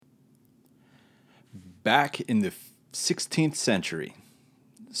Back in the 16th century,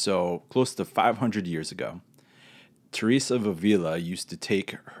 so close to 500 years ago, Teresa of Avila used to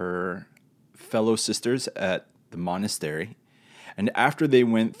take her fellow sisters at the monastery, and after they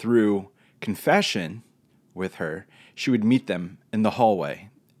went through confession with her, she would meet them in the hallway,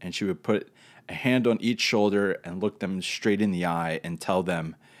 and she would put a hand on each shoulder and look them straight in the eye and tell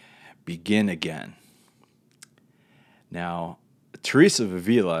them, "Begin again." Now, Teresa of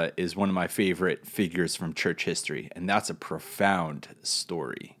Avila is one of my favorite figures from church history, and that's a profound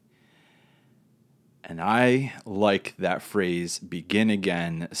story. And I like that phrase, "begin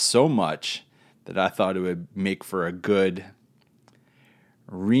again," so much that I thought it would make for a good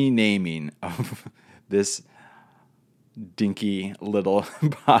renaming of this dinky little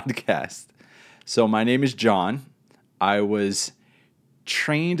podcast. So my name is John. I was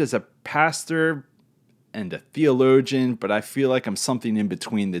trained as a pastor and a theologian, but I feel like I'm something in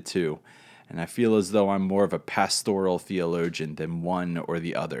between the two. And I feel as though I'm more of a pastoral theologian than one or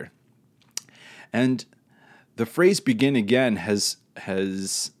the other. And the phrase "begin again" has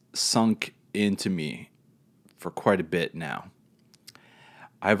sunk into me for quite a bit now.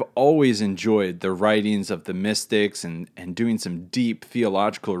 I've always enjoyed the writings of the mystics and doing some deep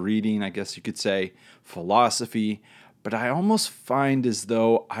theological reading, I guess you could say, philosophy, but I almost find as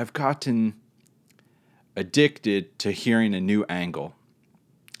though I've gotten addicted to hearing a new angle.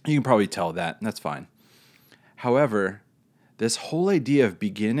 You can probably tell that, and that's fine. However, this whole idea of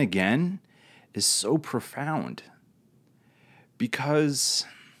begin again is so profound because,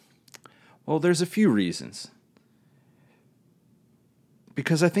 well, there's a few reasons.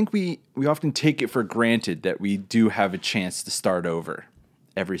 Because I think we often take it for granted that we do have a chance to start over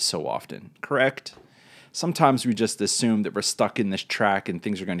every so often, correct? Sometimes we just assume that we're stuck in this track and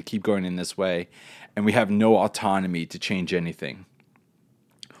things are going to keep going in this way, and we have no autonomy to change anything.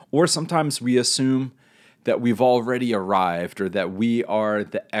 Or sometimes we assume that we've already arrived or that we are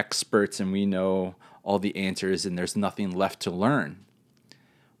the experts and we know all the answers and there's nothing left to learn.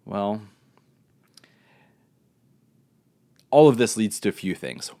 Well, all of this leads to a few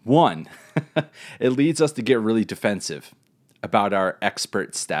things. One, it leads us to get really defensive about our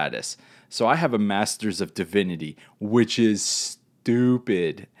expert status. So I have a Master's of Divinity, which is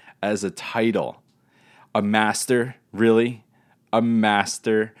stupid as a title. A master, really? A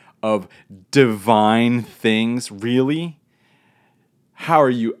master of divine things, really? How are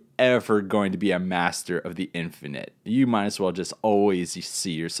you ever going to be a master of the infinite? You might as well just always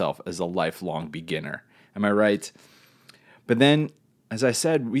see yourself as a lifelong beginner. Am I right? But then, as I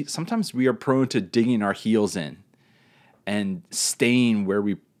said, sometimes we are prone to digging our heels in and staying where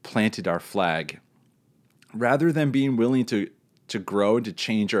we planted our flag, rather than being willing to grow and to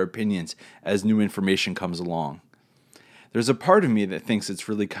change our opinions as new information comes along. There's a part of me that thinks it's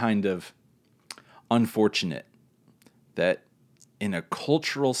really kind of unfortunate that in a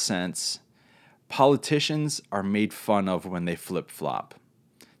cultural sense, politicians are made fun of when they flip-flop.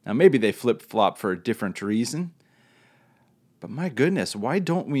 Now, maybe they flip-flop for a different reason, but my goodness, why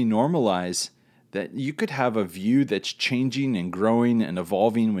don't we normalize that you could have a view that's changing and growing and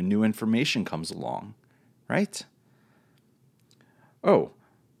evolving when new information comes along, right? Oh,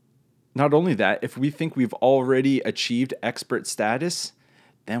 not only that, if we think we've already achieved expert status,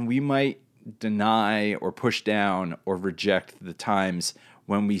 then we might deny or push down or reject the times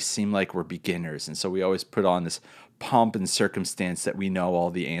when we seem like we're beginners. And so we always put on this pomp and circumstance that we know all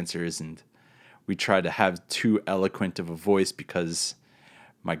the answers, and we try to have too eloquent of a voice because,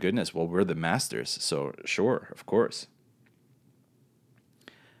 my goodness, well, we're the masters, so sure, of course.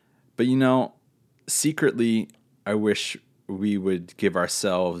 But secretly, I wish we would give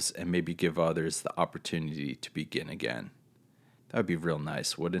ourselves and maybe give others the opportunity to begin again. That would be real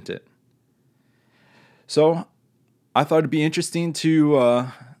nice, wouldn't it? So I thought it'd be interesting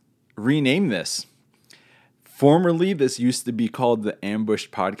to rename this. Formerly, this used to be called the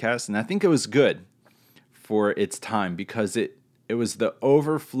Ambushed Podcast, and I think it was good for its time because it was the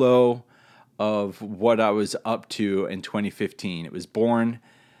overflow of what I was up to in 2015. It was born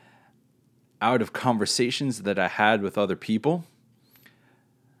out of conversations that I had with other people,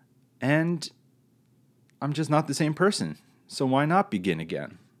 and I'm just not the same person. So why not begin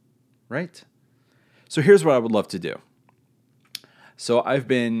again, right? So here's what I would love to do. So I've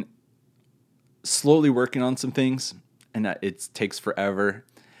been slowly working on some things, and it takes forever.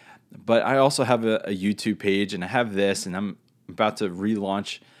 But I also have a YouTube page, and I have this, and I'm about to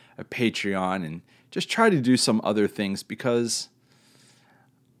relaunch a Patreon and just try to do some other things because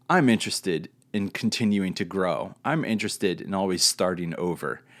I'm interested in continuing to grow. I'm interested in always starting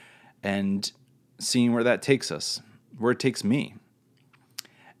over and seeing where that takes us, where it takes me.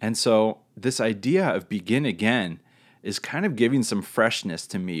 And so this idea of begin again is kind of giving some freshness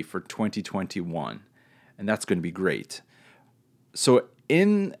to me for 2021. And that's going to be great. So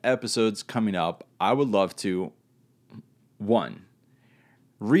in episodes coming up, I would love to, one,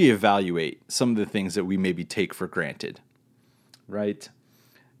 reevaluate some of the things that we maybe take for granted, right?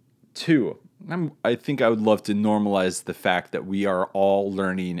 Two, I think I would love to normalize the fact that we are all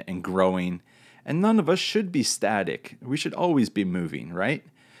learning and growing, and none of us should be static. We should always be moving, right?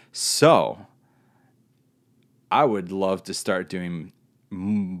 So I would love to start doing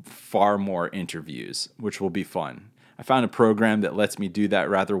far more interviews, which will be fun. I found a program that lets me do that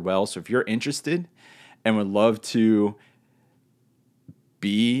rather well. So if you're interested and would love to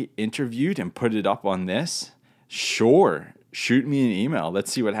be interviewed and put it up on this, sure, shoot me an email.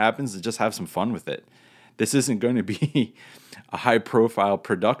 Let's see what happens and just have some fun with it. This isn't going to be a high profile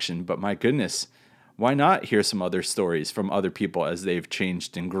production, but my goodness, why not hear some other stories from other people as they've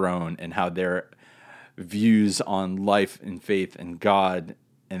changed and grown and how their views on life and faith and God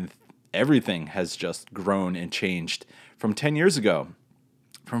and everything has just grown and changed from 10 years ago,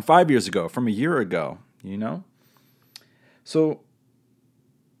 from 5 years ago, from a year ago, you know? So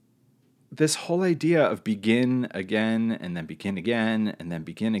this whole idea of begin again and then begin again and then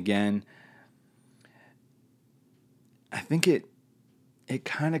begin again, I think it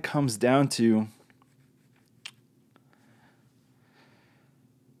kind of comes down to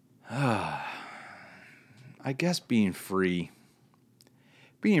I guess being free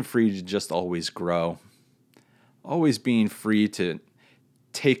to just always grow, always being free to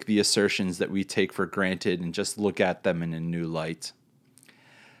take the assertions that we take for granted and just look at them in a new light.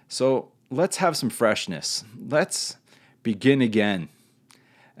 So let's have some freshness. Let's begin again.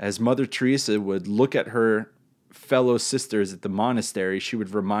 As Mother Teresa would look at her fellow sisters at the monastery, she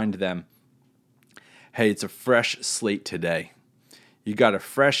would remind them, hey, it's a fresh slate today. You got a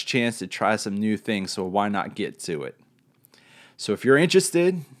fresh chance to try some new things, so why not get to it? So if you're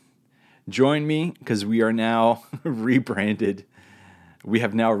interested, join me because we are now rebranded. We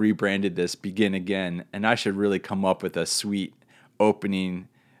have now rebranded this Begin Again, and I should really come up with a sweet opening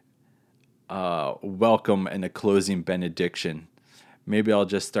welcome and a closing benediction. Maybe I'll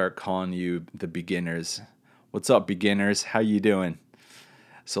just start calling you the beginners. What's up, beginners? How you doing?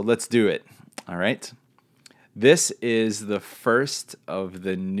 So let's do it. All right. This is the first of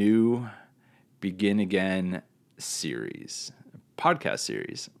the new Begin Again series, podcast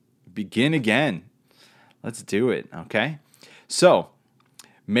series. Begin again. Let's do it. Okay. So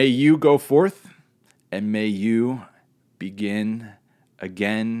may you go forth and may you begin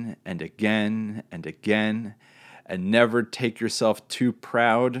again and again and again, and never take yourself too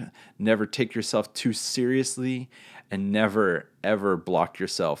proud, never take yourself too seriously, and never, ever block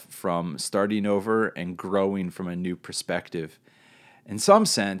yourself from starting over and growing from a new perspective. In some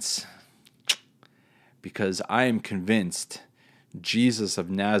sense, because I am convinced Jesus of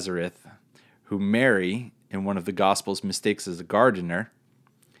Nazareth, who Mary, in one of the Gospels, mistakes as a gardener,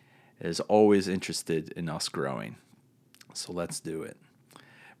 is always interested in us growing. So let's do it.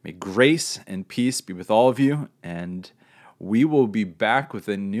 May grace and peace be with all of you, and we will be back with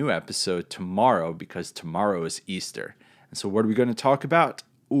a new episode tomorrow because tomorrow is Easter. And so what are we going to talk about?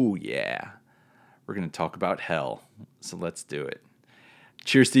 Ooh, yeah. We're going to talk about hell. So let's do it.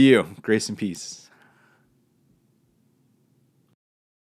 Cheers to you. Grace and peace.